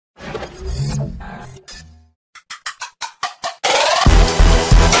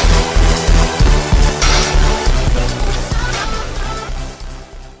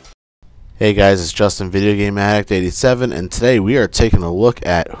Hey guys, it's Justin, Video Game Addict 87, and today we are taking a look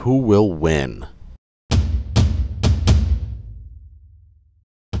at who will win.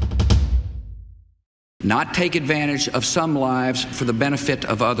 Not take advantage of some lives for the benefit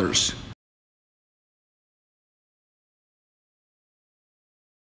of others.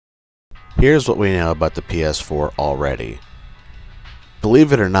 Here's what we know about the PS4 already.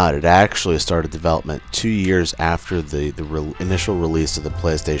 Believe it or not, it actually started development 2 years after the initial release of the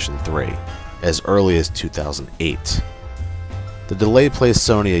PlayStation 3, as early as 2008. The delay placed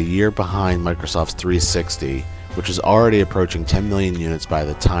Sony a year behind Microsoft's 360, which was already approaching 10 million units by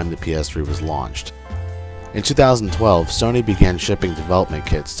the time the PS3 was launched. In 2012, Sony began shipping development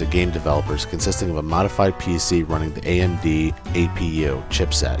kits to game developers consisting of a modified PC running the AMD APU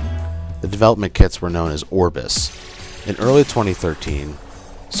chipset. The development kits were known as Orbis. In early 2013,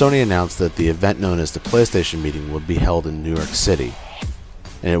 Sony announced that the event known as the PlayStation Meeting would be held in New York City,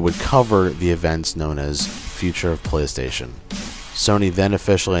 and it would cover the events known as Future of PlayStation. Sony then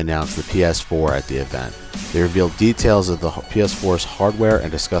officially announced the PS4 at the event. They revealed details of the PS4's hardware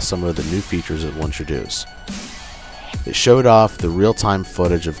and discussed some of the new features it will introduce. It showed off the real-time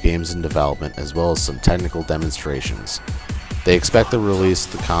footage of games in development as well as some technical demonstrations. They expect to release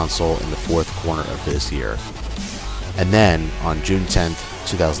the console in the fourth quarter of this year. And then, on June 10,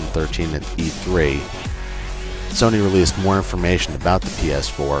 2013 at E3, Sony released more information about the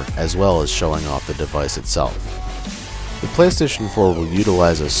PS4 as well as showing off the device itself. The PlayStation 4 will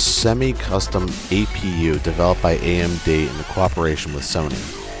utilize a semi-custom APU developed by AMD in cooperation with Sony.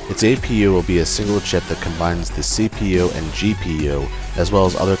 Its APU will be a single chip that combines the CPU and GPU as well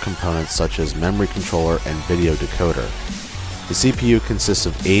as other components such as memory controller and video decoder. The CPU consists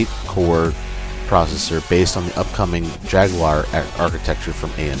of 8-core processor based on the upcoming Jaguar architecture from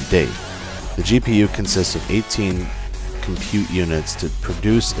AMD. The GPU consists of 18 compute units to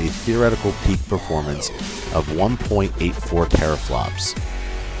produce a theoretical peak performance of 1.84 teraflops.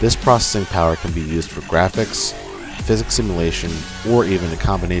 This processing power can be used for graphics, physics simulation, or even a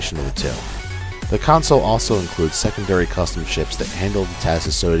combination of the two. The console also includes secondary custom chips that handle the tasks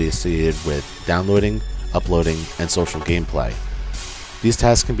associated with downloading, uploading, and social gameplay. These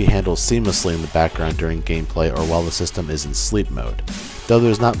tasks can be handled seamlessly in the background during gameplay or while the system is in sleep mode. Though there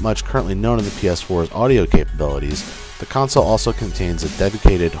is not much currently known of the PS4's audio capabilities, the console also contains a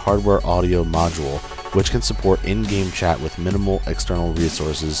dedicated hardware audio module which can support in-game chat with minimal external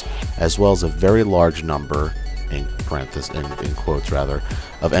resources, as well as a very large number, in quotes rather,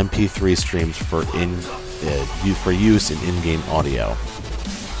 of MP3 streams for use in in-game audio.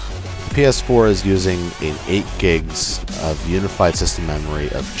 The PS4 is using an 8 gigs of unified system memory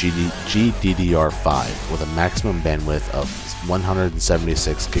of GDDR5 with a maximum bandwidth of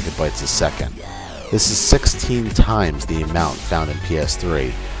 176 gigabytes a second. This is 16 times the amount found in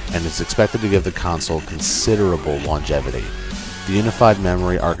PS3, and is expected to give the console considerable longevity. The unified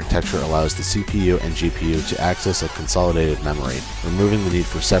memory architecture allows the CPU and GPU to access a consolidated memory, removing the need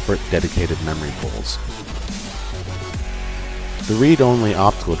for separate dedicated memory pools. The read-only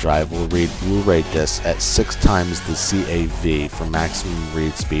optical drive will read Blu-ray discs at 6 times the CAV for maximum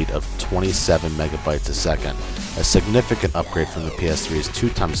read speed of 27 megabytes a second, a significant upgrade from the PS3's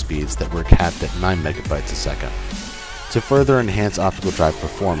 2-time speeds that were capped at 9 megabytes a second. To further enhance optical drive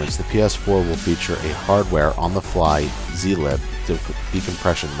performance, the PS4 will feature a hardware on-the-fly zlib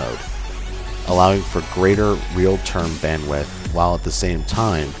decompression mode, allowing for greater real-term bandwidth, while at the same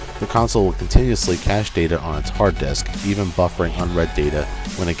time, the console will continuously cache data on its hard disk, even buffering unread data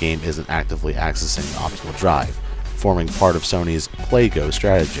when a game isn't actively accessing the optical drive, forming part of Sony's Play-Go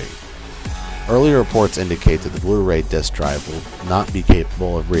strategy. Early reports indicate that the Blu-ray disc drive will not be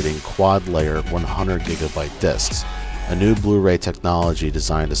capable of reading quad-layer 100GB discs, a new Blu-ray technology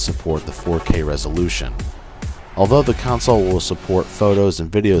designed to support the 4K resolution. Although the console will support photos and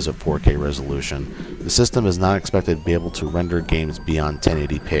videos of 4K resolution, the system is not expected to be able to render games beyond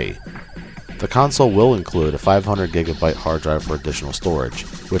 1080p. The console will include a 500GB hard drive for additional storage,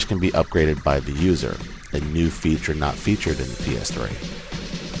 which can be upgraded by the user, a new feature not featured in the PS3.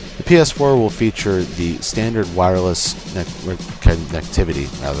 The PS4 will feature the standard wireless connectivity,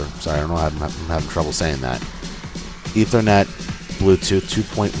 I'm having trouble saying that, Ethernet, Bluetooth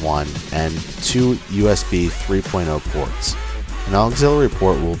 2.1, and 2 USB 3.0 ports. An auxiliary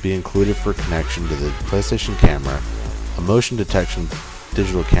port will be included for connection to the PlayStation camera, a motion detection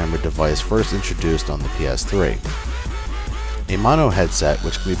digital camera device first introduced on the PS3. A mono headset,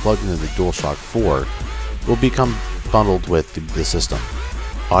 which can be plugged into the DualShock 4, will become bundled with the system.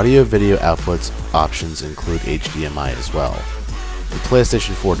 Audio-video outputs options include HDMI as well. The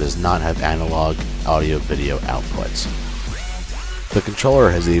PlayStation 4 does not have analog audio-video outputs. The controller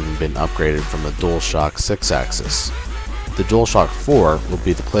has even been upgraded from the DualShock 6-axis. The DualShock 4 will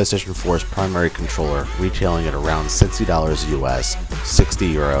be the PlayStation 4's primary controller, retailing at around $60 US,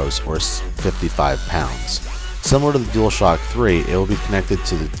 60 euros, or 55 pounds. Similar to the DualShock 3, it will be connected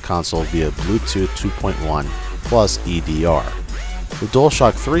to the console via Bluetooth 2.1 plus EDR. The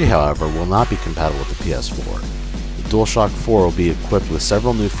DualShock 3, however, will not be compatible with the PS4. The DualShock 4 will be equipped with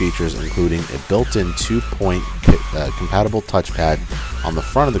several new features, including a built-in 2-point compatible touchpad on the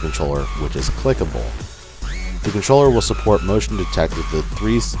front of the controller, which is clickable. The controller will support motion detect with the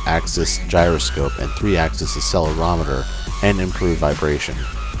 3-axis gyroscope and 3-axis accelerometer and improve vibration.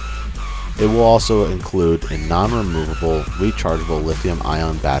 It will also include a non-removable, rechargeable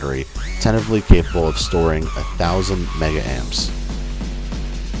lithium-ion battery, tentatively capable of storing 1,000 megaamps.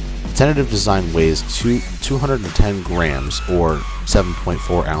 The tentative design weighs 210 grams or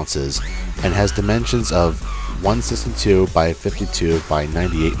 7.4 ounces and has dimensions of 162 by 52 by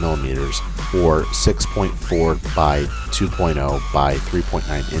 98 millimeters or 6.4 by 2.0 by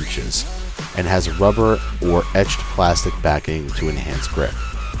 3.9 inches and has rubber or etched plastic backing to enhance grip.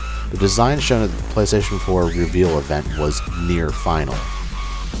 The design shown at the PlayStation 4 reveal event was near final.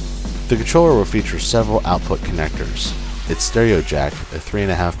 The controller will feature several output connectors. Its stereo jack, a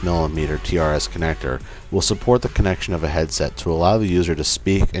 3.5mm TRS connector, will support the connection of a headset to allow the user to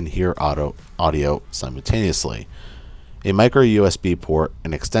speak and hear audio simultaneously. A micro USB port,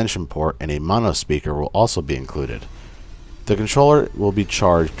 an extension port, and a mono speaker will also be included. The controller will be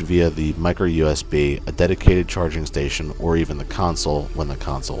charged via the micro USB, a dedicated charging station, or even the console when the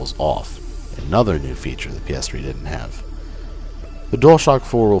console is off. Another new feature the PS3 didn't have. The DualShock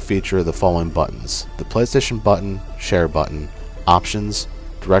 4 will feature the following buttons: the PlayStation button, share button, options,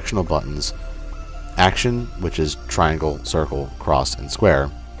 directional buttons, action, which is triangle, circle, cross, and square,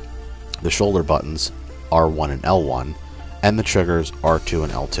 the shoulder buttons, R1 and L1, and the triggers, R2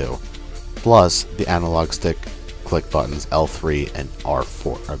 and L2, plus the analog stick click buttons L3 and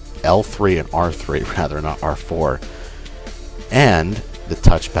R4, L3 and R3 rather, not R4, and the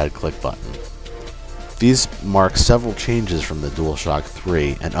touchpad click button. These mark several changes from the DualShock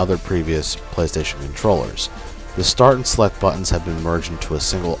 3 and other previous PlayStation controllers. The start and select buttons have been merged into a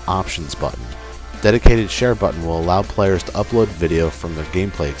single options button. Dedicated share button will allow players to upload video from their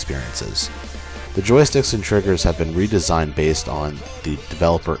gameplay experiences. The joysticks and triggers have been redesigned based on the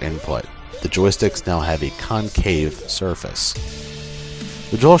developer input. The joysticks now have a concave surface.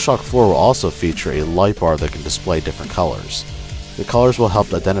 The DualShock 4 will also feature a light bar that can display different colors. The colors will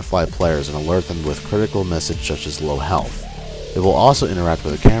help identify players and alert them with critical messages such as low health. It will also interact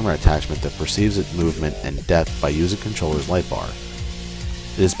with a camera attachment that perceives its movement and depth by using the controller's light bar.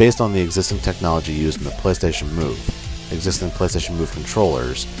 It is based on the existing technology used in the PlayStation Move. Existing PlayStation Move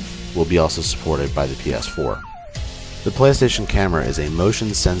controllers will be also supported by the PS4. The PlayStation camera is a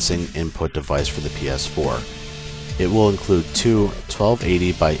motion sensing input device for the PS4. It will include two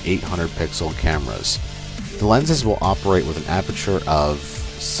 1280 by 800 pixel cameras. The lenses will operate with an aperture of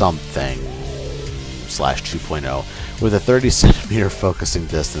something /2.0 with a 30 centimeter focusing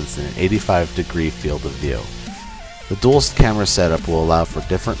distance and an 85-degree field of view. The dual camera setup will allow for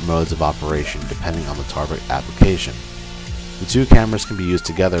different modes of operation depending on the target application. The two cameras can be used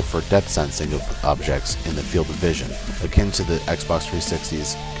together for depth sensing of objects in the field of vision, akin to the Xbox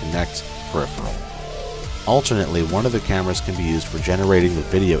 360's Kinect peripheral. Alternately, one of the cameras can be used for generating the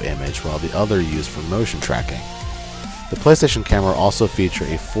video image while the other used for motion tracking. The PlayStation camera also features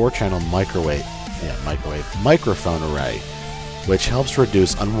a 4-channel microphone array, which helps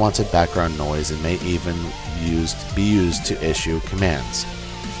reduce unwanted background noise and may even be used to issue commands.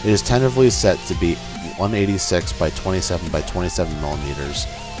 It is tentatively set to be 186 by 27 by 27 millimeters,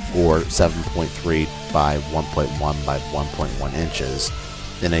 or 7.3 by 1.1 by 1.1 inches,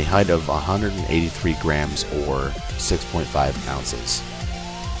 in a height of 183 grams or 6.5 ounces.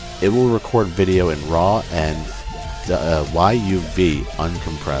 It will record video in RAW and YUV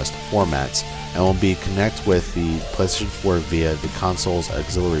uncompressed formats and will be connected with the PlayStation 4 via the console's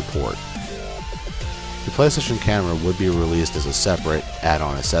auxiliary port. The PlayStation camera would be released as a separate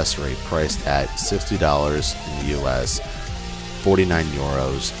add-on accessory priced at $60 in the US, 49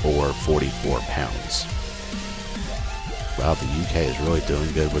 euros, or 44 pounds. Wow, the UK is really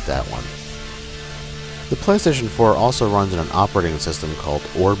doing good with that one. The PlayStation 4 also runs on an operating system called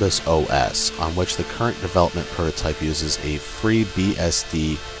Orbis OS, on which the current development prototype uses a free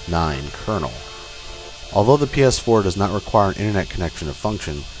BSD9 kernel. Although the PS4 does not require an internet connection to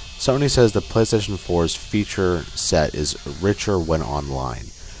function, Sony says the PlayStation 4's feature set is richer when online.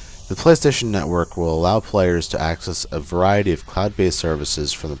 The PlayStation Network will allow players to access a variety of cloud-based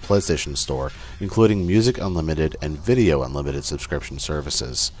services from the PlayStation Store, including Music Unlimited and Video Unlimited subscription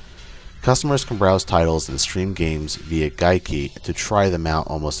services. Customers can browse titles and stream games via Gaikai to try them out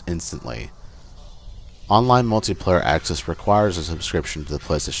almost instantly. Online multiplayer access requires a subscription to the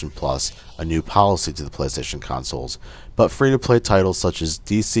PlayStation Plus, a new policy to the PlayStation consoles, but free-to-play titles such as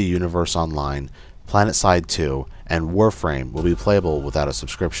DC Universe Online, PlanetSide 2, and Warframe will be playable without a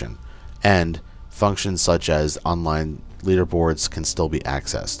subscription, and functions such as online leaderboards can still be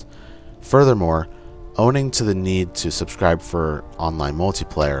accessed. Furthermore, owing to the need to subscribe for online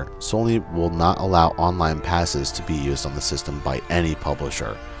multiplayer, Sony will not allow online passes to be used on the system by any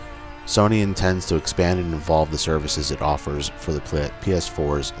publisher. Sony intends to expand and evolve the services it offers for the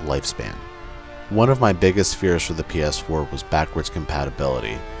PS4's lifespan. One of my biggest fears for the PS4 was backwards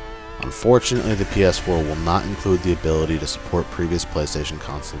compatibility. Unfortunately, the PS4 will not include the ability to support previous PlayStation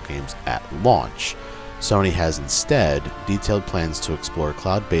console games at launch. Sony has instead detailed plans to explore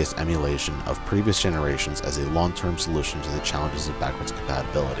cloud-based emulation of previous generations as a long-term solution to the challenges of backwards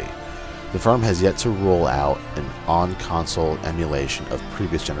compatibility. The firm has yet to roll out an on-console emulation of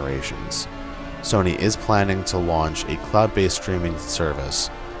previous generations. Sony is planning to launch a cloud-based streaming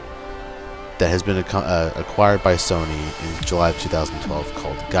service that has been acquired by Sony in July of 2012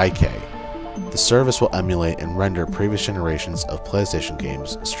 called Gaikai. The service will emulate and render previous generations of PlayStation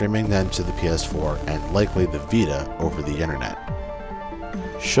games, streaming them to the PS4 and likely the Vita over the internet.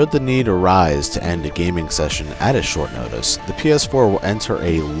 Should the need arise to end a gaming session at a short notice, the PS4 will enter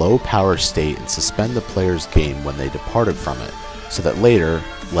a low power state and suspend the player's game when they departed from it, so that later,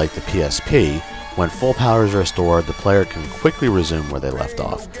 like the PSP, when full power is restored, the player can quickly resume where they left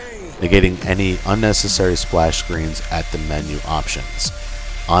off, negating any unnecessary splash screens at the menu options.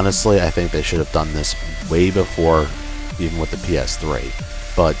 Honestly, I think they should have done this way before, even with the PS3,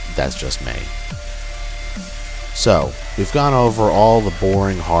 but that's just me. So, we've gone over all the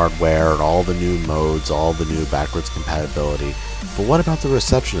boring hardware and all the new modes, all the new backwards compatibility, but what about the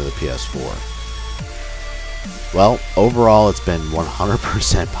reception of the PS4? Well, overall it's been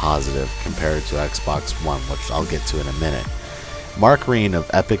 100% positive compared to Xbox One, which I'll get to in a minute. Mark Reen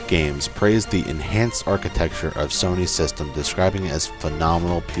of Epic Games praised the enhanced architecture of Sony's system, describing it as a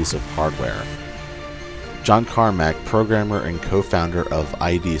phenomenal piece of hardware. John Carmack, programmer and co-founder of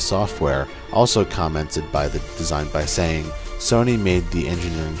ID Software, also commented by the design by saying, "Sony made the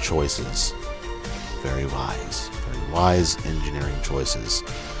engineering choices." Very wise engineering choices.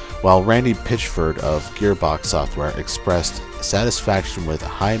 While Randy Pitchford of Gearbox Software expressed satisfaction with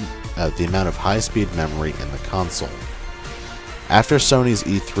the amount of high-speed memory in the console. After Sony's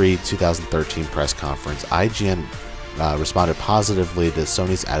E3 2013 press conference, IGN responded positively to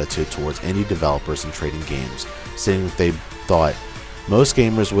Sony's attitude towards indie developers and trading games, stating that they thought most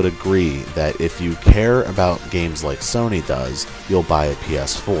gamers would agree that if you care about games like Sony does, you'll buy a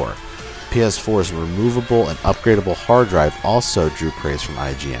PS4. PS4's removable and upgradable hard drive also drew praise from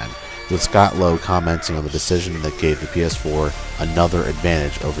IGN, with Scott Lowe commenting on the decision that gave the PS4 another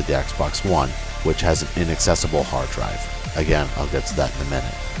advantage over the Xbox One, which has an inaccessible hard drive. Again, I'll get to that in a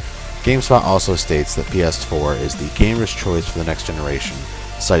minute. GameSpot also states that PS4 is the gamer's choice for the next generation,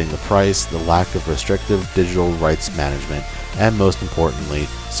 citing the price, the lack of restrictive digital rights management, and most importantly,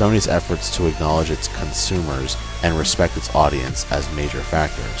 Sony's efforts to acknowledge its consumers and respect its audience as major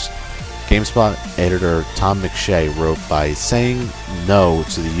factors. GameSpot editor Tom McShay wrote, "By saying no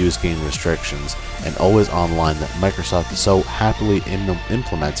to the used game restrictions and always online that Microsoft is so happily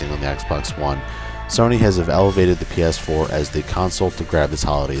implementing on the Xbox One, Sony has elevated the PS4 as the console to grab this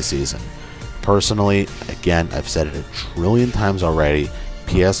holiday season. Personally, again, I've said it a trillion times already,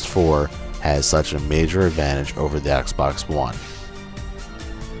 PS4 has such a major advantage over the Xbox One."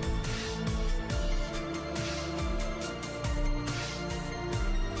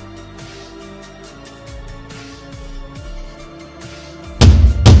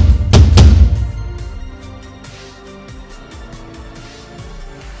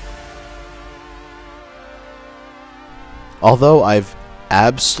 Although I've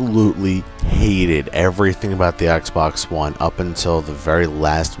absolutely hated everything about the Xbox One up until the very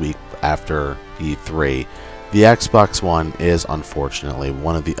last week after E3, the Xbox One is unfortunately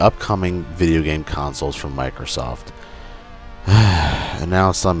one of the upcoming video game consoles from Microsoft.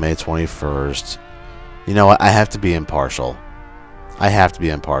 Announced on May 21st. You know what? I have to be impartial.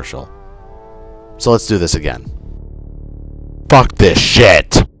 So let's do this again. Fuck this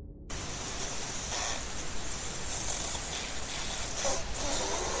shit!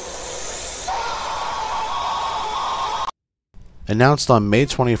 Announced on May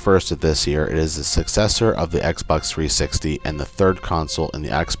 21st of this year, it is the successor of the Xbox 360 and the third console in the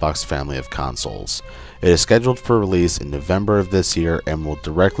Xbox family of consoles. It is scheduled for release in November of this year and will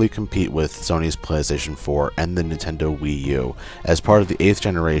directly compete with Sony's PlayStation 4 and the Nintendo Wii U as part of the 8th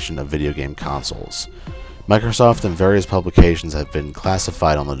generation of video game consoles. Microsoft and various publications have been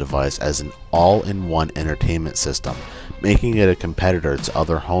classified on the device as an all-in-one entertainment system, making it a competitor to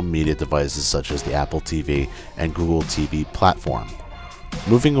other home media devices such as the Apple TV and Google TV platform.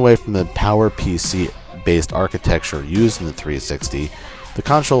 Moving away from the PowerPC-based architecture used in the 360, the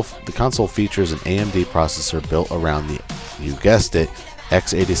console features an AMD processor built around the, you guessed it,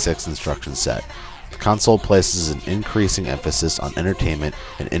 x86 instruction set. The console places an increasing emphasis on entertainment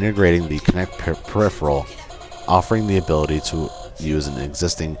and integrating the Kinect peripheral, offering the ability to use an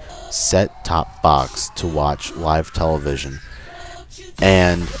existing set-top box to watch live television,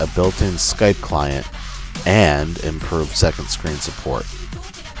 and a built-in Skype client, and improved second screen support.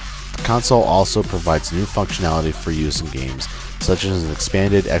 The console also provides new functionality for use in games, such as an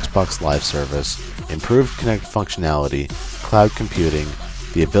expanded Xbox Live service, improved Kinect functionality, cloud computing,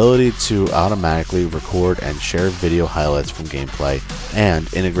 the ability to automatically record and share video highlights from gameplay,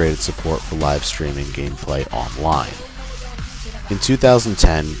 and integrated support for live streaming gameplay online. In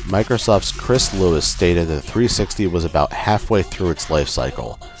 2010, Microsoft's Chris Lewis stated that the 360 was about halfway through its life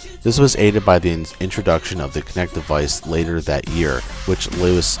cycle. This was aided by the introduction of the Kinect device later that year, which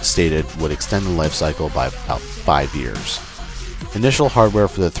Lewis stated would extend the life cycle by about 5 years. Initial hardware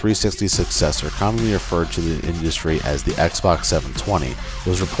for the 360 successor, commonly referred to the industry as the Xbox 720,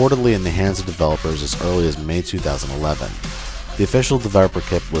 was reportedly in the hands of developers as early as May 2011. The official developer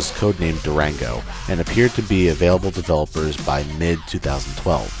kit was codenamed Durango and appeared to be available to developers by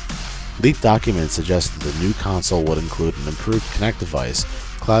mid-2012. Leaked documents suggested the new console would include an improved Kinect device,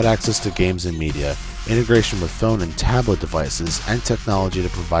 cloud access to games and media, integration with phone and tablet devices, and technology to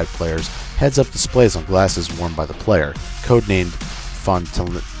provide players heads-up displays on glasses worn by the player, codenamed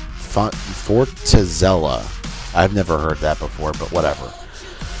Fortezella. I've never heard that before, but whatever.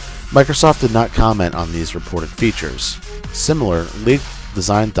 Microsoft did not comment on these reported features. Similar, leaked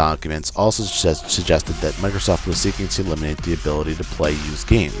design documents also suggested that Microsoft was seeking to eliminate the ability to play used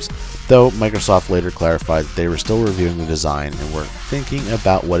games, though Microsoft later clarified that they were still reviewing the design and were thinking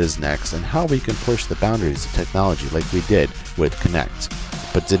about what is next and how we can push the boundaries of technology like we did with Kinect,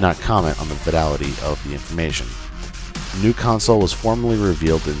 but did not comment on the validity of the information. The new console was formally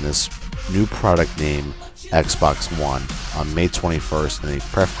revealed in this new product name, Xbox One, on May 21st in a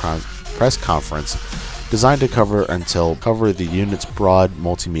press conference designed to cover the unit's broad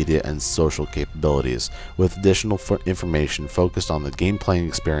multimedia and social capabilities, with additional information focused on the game playing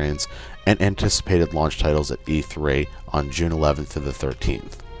experience and anticipated launch titles at E3 on June 11th to the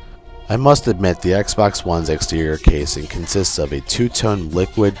 13th. I must admit the Xbox One's exterior casing consists of a two-tone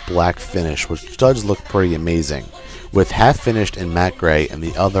liquid black finish which does look pretty amazing, with half finished in matte gray and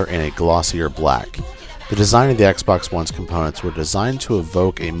the other in a glossier black. The design of the Xbox One's components were designed to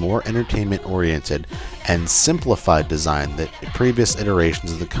evoke a more entertainment-oriented and simplified design than previous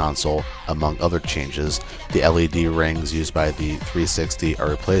iterations of the console. Among other changes, the LED rings used by the 360 are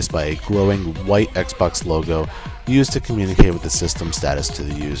replaced by a glowing white Xbox logo used to communicate with the system status to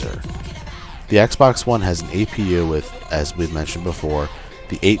the user. The Xbox One has an APU with, as we've mentioned before,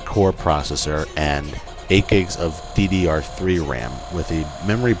 the 8-core processor and 8 gigs of DDR3 RAM with a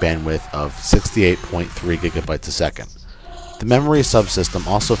memory bandwidth of 68.3 gigabytes a second. The memory subsystem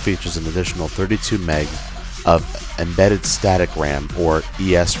also features an additional 32 meg of embedded static RAM or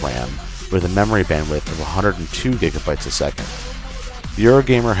ESRAM with a memory bandwidth of 102 gigabytes a second. The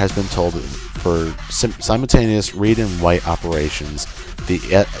Eurogamer has been told that for simultaneous read and write operations, the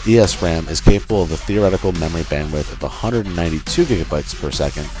ESRAM is capable of a theoretical memory bandwidth of 192 gigabytes per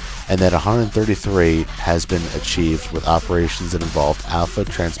second, and that 133 has been achieved with operations that involved alpha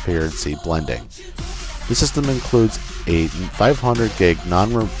transparency blending. The system includes a 500 gig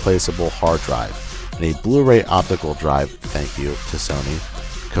non-replaceable hard drive and a Blu-ray optical drive, thank you to Sony.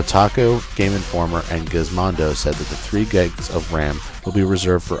 Kotaku, Game Informer, and Gizmodo said that the 3 gigs of RAM will be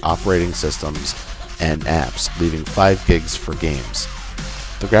reserved for operating systems and apps, leaving 5 gigs for games.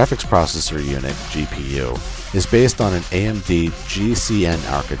 The graphics processor unit, GPU, is based on an AMD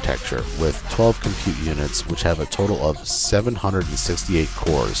GCN architecture with 12 compute units which have a total of 768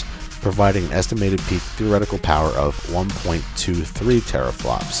 cores, providing an estimated peak theoretical power of 1.23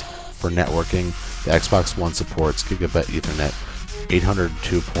 teraflops. For networking, the Xbox One supports Gigabit Ethernet,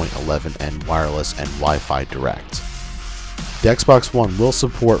 802.11 and wireless and Wi-Fi Direct. The Xbox One will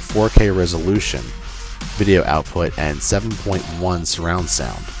support 4K resolution, video output, and 7.1 surround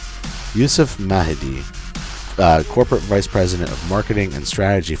sound. Yusuf Mahdi, corporate vice president of marketing and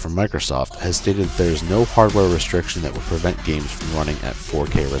strategy for Microsoft, has stated that there is no hardware restriction that will prevent games from running at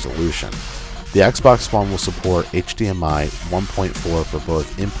 4K resolution. The Xbox One will support HDMI 1.4 for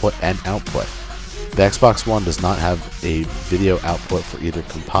both input and output. The Xbox One does not have a video output for either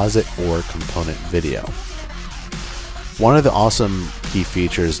composite or component video. One of the awesome key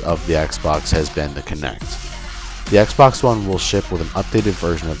features of the Xbox has been the Kinect. The Xbox One will ship with an updated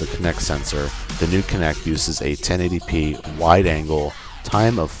version of the Kinect sensor. The new Kinect uses a 1080p wide-angle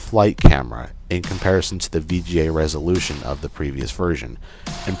time-of-flight camera in comparison to the VGA resolution of the previous version,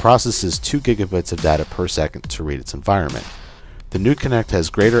 and processes 2 gigabits of data per second to read its environment. The new Kinect has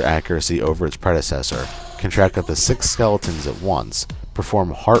greater accuracy over its predecessor, can track up to 6 skeletons at once,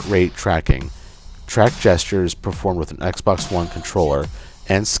 perform heart rate tracking, track gestures performed with an Xbox One controller,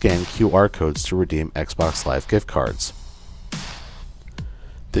 and scan QR codes to redeem Xbox Live gift cards.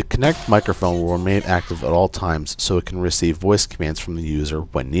 The Kinect microphone will remain active at all times so it can receive voice commands from the user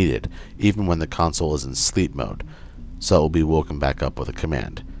when needed, even when the console is in sleep mode, so it will be woken back up with a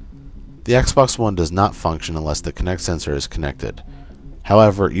command. The Xbox One does not function unless the Kinect sensor is connected.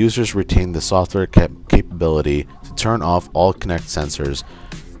 However, users retain the software capability to turn off all Kinect sensors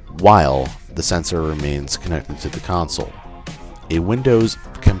while the sensor remains connected to the console. A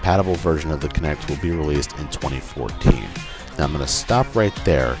Windows-compatible version of the Kinect will be released in 2014. Now I'm going to stop right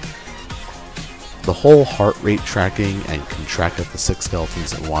there. The whole heart rate tracking and can track up to 6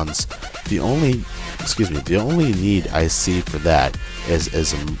 skeletons at once. The only need I see for that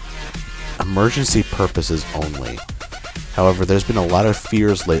is emergency purposes only. However, there's been a lot of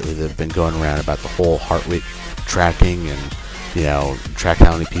fears lately that have been going around about the whole heart rate tracking and, track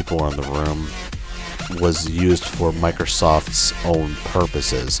how many people are in the room was used for Microsoft's own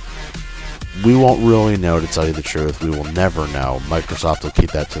purposes. We won't really know, to tell you the truth. We will never know. Microsoft will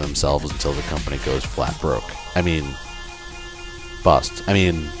keep that to themselves until the company goes flat broke. I mean, bust. I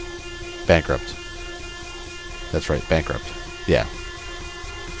mean, bankrupt. That's right, bankrupt. Yeah,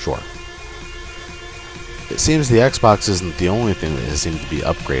 sure. It seems the Xbox isn't the only thing that has seemed to be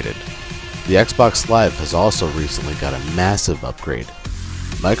upgraded. The Xbox Live has also recently got a massive upgrade.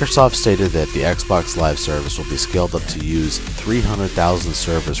 Microsoft stated that the Xbox Live service will be scaled up to use 300,000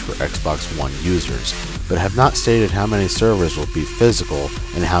 servers for Xbox One users, but have not stated how many servers will be physical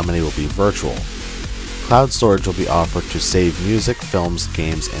and how many will be virtual. Cloud storage will be offered to save music, films,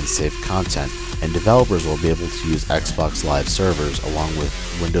 games, and save content, and developers will be able to use Xbox Live servers along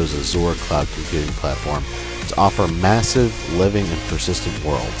with Windows Azure cloud computing platform to offer massive, living, and persistent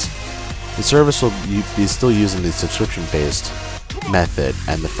worlds. The service will be still using the subscription-based method,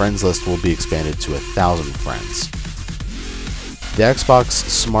 and the friends list will be expanded to 1,000 friends. The Xbox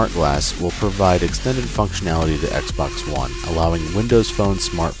Smart Glass will provide extended functionality to Xbox One, allowing Windows Phone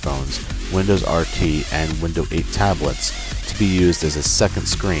smartphones, Windows RT, and Windows 8 tablets to be used as a second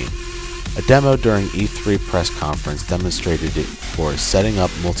screen. A demo during E3 press conference demonstrated it for setting up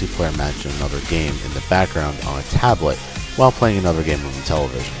multiplayer match in another game in the background on a tablet while playing another game on the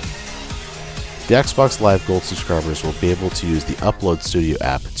television. The Xbox Live Gold subscribers will be able to use the Upload Studio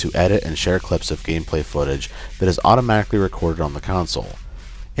app to edit and share clips of gameplay footage that is automatically recorded on the console.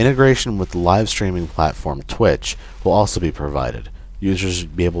 Integration with the live streaming platform Twitch will also be provided. Users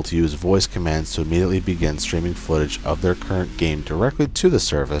will be able to use voice commands to immediately begin streaming footage of their current game directly to the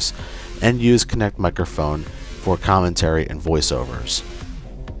service, and use Kinect microphone for commentary and voiceovers.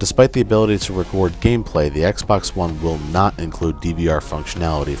 Despite the ability to record gameplay, the Xbox One will not include DVR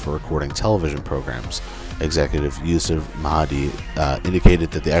functionality for recording television programs. Executive Yusuf Mahdi indicated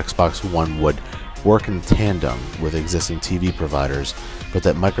that the Xbox One would work in tandem with existing TV providers, but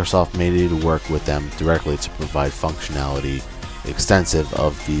that Microsoft may need to work with them directly to provide functionality extensive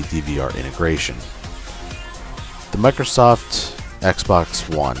of the DVR integration. The Microsoft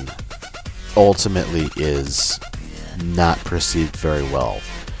Xbox One ultimately is not perceived very well.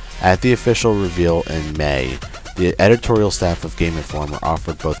 At the official reveal in May, the editorial staff of Game Informer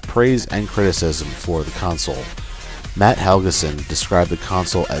offered both praise and criticism for the console. Matt Helgeson described the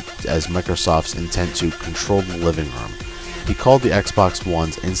console as Microsoft's intent to control the living room. He called the Xbox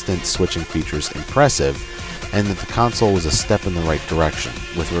One's instant switching features impressive, and that the console was a step in the right direction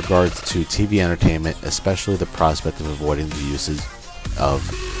with regards to TV entertainment, especially the prospect of avoiding the usage of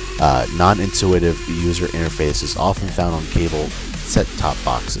non-intuitive user interfaces often found on cable set-top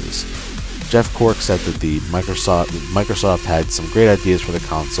boxes. Jeff Cork said that the Microsoft had some great ideas for the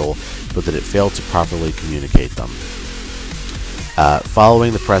console, but that it failed to properly communicate them.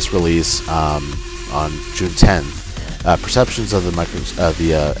 Following the press release on June 10th, perceptions of the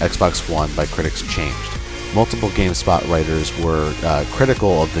Xbox One by critics changed. Multiple GameSpot writers were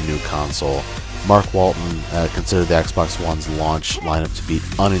critical of the new console, Mark Walton considered the Xbox One's launch lineup to be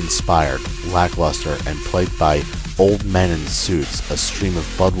uninspired, lackluster, and plagued by old men in suits, a stream of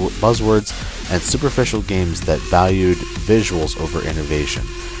buzzwords, and superficial games that valued visuals over innovation,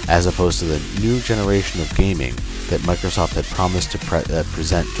 as opposed to the new generation of gaming that Microsoft had promised to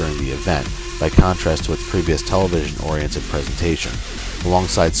present during the event, by contrast to its previous television-oriented presentation.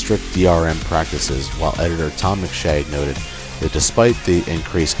 Alongside strict DRM practices, while editor Tom McShay noted that despite the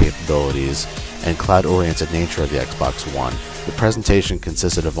increased capabilities and cloud-oriented nature of the Xbox One, the presentation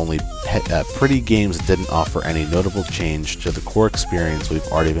consisted of only pretty games that didn't offer any notable change to the core experience we've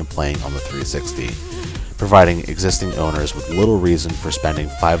already been playing on the 360, providing existing owners with little reason for spending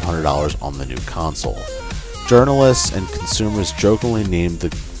 $500 on the new console. Journalists and consumers jokingly named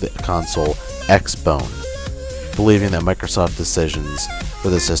the console X-Bone, believing that Microsoft's decisions for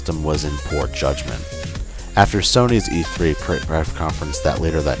the system was in poor judgment. After Sony's E3 press conference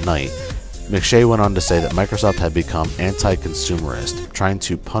later that night, McShay went on to say that Microsoft had become anti-consumerist, trying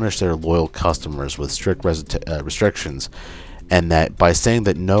to punish their loyal customers with strict restrictions, and that by saying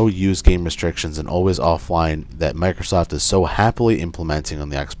that no used game restrictions and always offline that Microsoft is so happily implementing on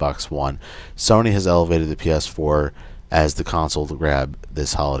the Xbox One, Sony has elevated the PS4 as the console to grab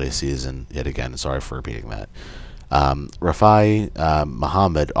this holiday season. Yet again, sorry for repeating that. Rafai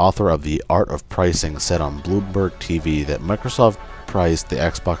Muhammad, author of The Art of Pricing, said on Bloomberg TV that Microsoft priced the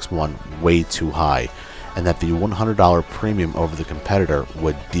Xbox One way too high, and that the $100 premium over the competitor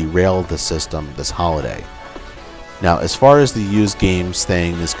would derail the system this holiday. Now, as far as the used games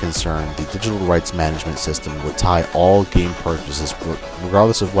thing is concerned, the digital rights management system would tie all game purchases,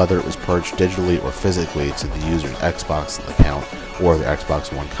 regardless of whether it was purchased digitally or physically, to the user's Xbox account or the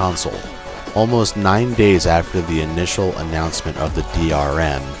Xbox One console. Almost 9 days after the initial announcement of the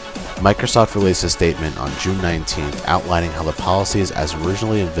DRM, Microsoft released a statement on June 19th outlining how the policies as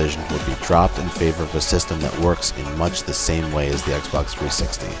originally envisioned would be dropped in favor of a system that works in much the same way as the Xbox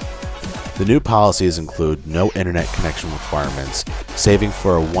 360. The new policies include no internet connection requirements, saving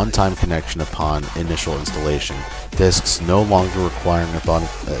for a one-time connection upon initial installation, discs no longer requiring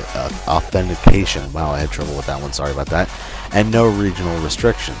authentication, wow, I had trouble with that one, sorry about that, and no regional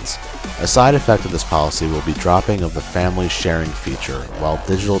restrictions. A side effect of this policy will be dropping of the family sharing feature, while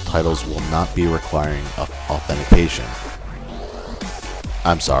digital titles will not be requiring authentication.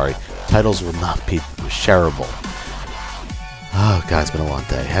 I'm sorry, titles will not be shareable. Oh god, it's been a long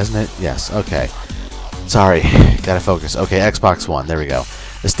day, hasn't it? Yes, okay. Sorry, gotta focus. Okay, Xbox One, there we go.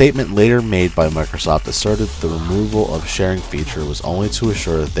 A statement later made by Microsoft asserted the removal of sharing feature was only to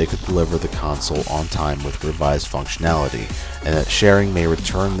assure that they could deliver the console on time with revised functionality, and that sharing may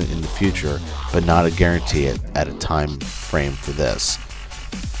return in the future, but not a guarantee at a time frame for this.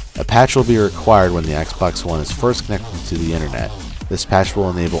 A patch will be required when the Xbox One is first connected to the internet. This patch will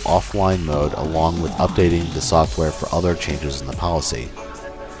enable offline mode along with updating the software for other changes in the policy.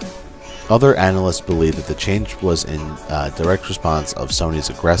 Other analysts believe that the change was in direct response of Sony's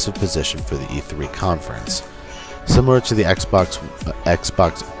aggressive position for the E3 conference. Similar to the Xbox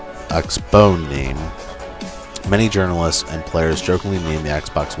Xbone name, many journalists and players jokingly named the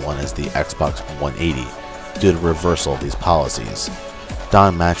Xbox One as the Xbox 180 due to the reversal of these policies.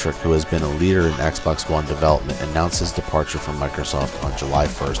 Don Matrick, who has been a leader in Xbox One development, announced his departure from Microsoft on July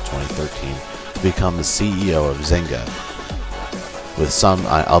 1st, 2013 to become the CEO of Zynga, with some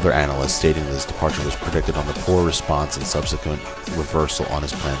other analysts stating that his departure was predicted on the poor response and subsequent reversal on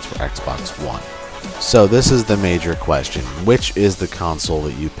his plans for Xbox One. So this is the major question. Which is the console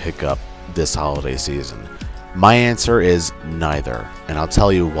that you pick up this holiday season? My answer is neither, and I'll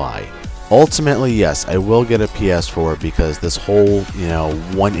tell you why. Ultimately, yes, I will get a PS4 because this whole,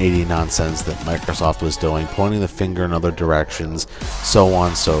 180 nonsense that Microsoft was doing, pointing the finger in other directions, so on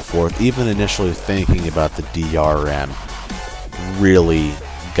and so forth, even initially thinking about the DRM, really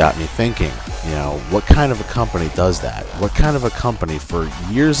got me thinking, what kind of a company does that? What kind of a company for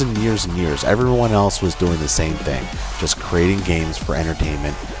years and years and years, everyone else was doing the same thing, just creating games for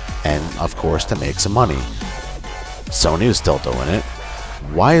entertainment and, of course, to make some money. Sony was still doing it.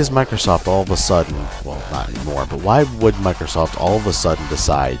 Why is Microsoft all of a sudden, well, not anymore, but why would Microsoft all of a sudden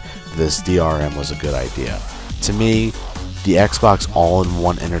decide this DRM was a good idea? To me, the Xbox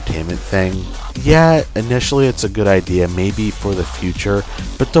all-in-one entertainment thing, yeah, initially it's a good idea, maybe for the future,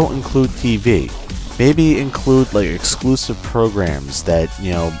 but don't include TV. Maybe include, exclusive programs that,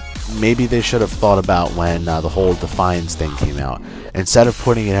 maybe they should have thought about when the whole Defiance thing came out. Instead of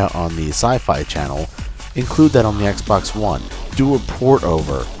putting it out on the Sci-Fi channel, include that on the Xbox One. Do a port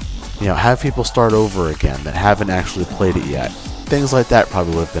over. Have people start over again that haven't actually played it yet. Things like that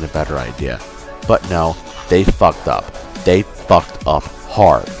probably would have been a better idea. But no, they fucked up. They fucked up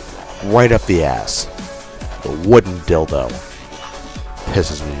hard. right up the ass. The wooden dildo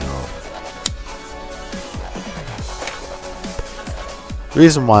pisses me off. The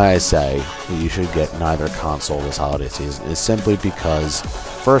reason why I say that you should get neither console this holiday season is simply because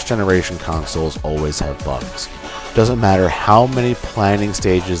first generation consoles always have bugs. Doesn't matter how many planning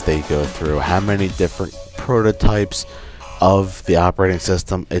stages they go through, how many different prototypes of the operating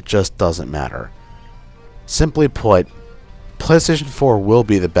system, it just doesn't matter. Simply put, PlayStation 4 will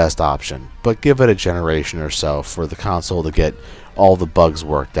be the best option, but give it a generation or so for the console to get all the bugs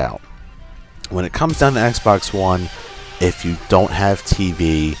worked out. When it comes down to Xbox One, if you don't have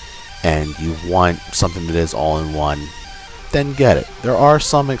TV and you want something that is all-in-one, then get it. There are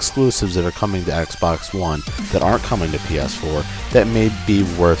some exclusives that are coming to Xbox One that aren't coming to PS4 that may be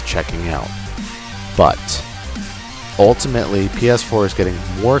worth checking out. But ultimately, PS4 is getting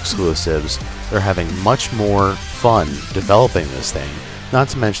more exclusives. They're having much more fun developing this thing. Not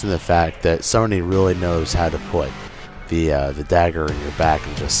to mention the fact that Sony really knows how to put the dagger in your back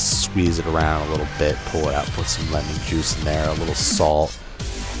and just squeeze it around a little bit, pull it out, put some lemon juice in there, a little salt.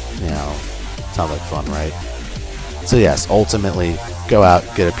 You know, sounds like fun, right? So yes, ultimately, go out,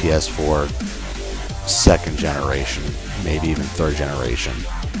 get a PS4, second generation, maybe even third generation.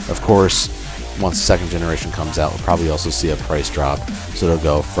 Of course, once the second generation comes out, we'll probably also see a price drop, so it'll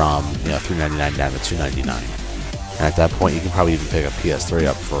go from $399 down to $299. And at that point, you can probably even pick a PS3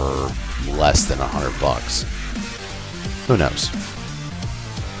 up for less than $100. Who knows?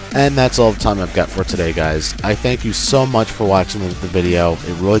 And that's all the time I've got for today, guys. I thank you so much for watching the video.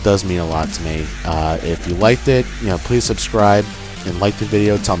 It really does mean a lot to me. If you liked it, please subscribe and like the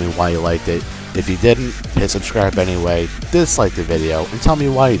video. Tell me why you liked it. If you didn't, hit subscribe anyway. Dislike the video and tell me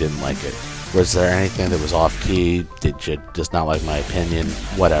why you didn't like it. Was there anything that was off-key? Did you just not like my opinion?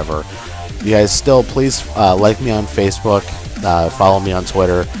 Whatever. You guys still, please like me on Facebook, follow me on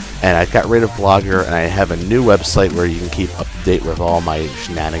Twitter, and I got rid of Blogger, and I have a new website where you can keep up to date with all my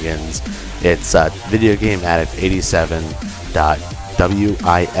shenanigans. It's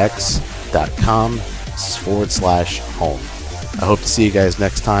videogameaddict87.wix.com/home. I hope to see you guys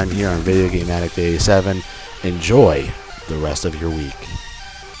next time here on Video Game Addict 87. Enjoy the rest of your week.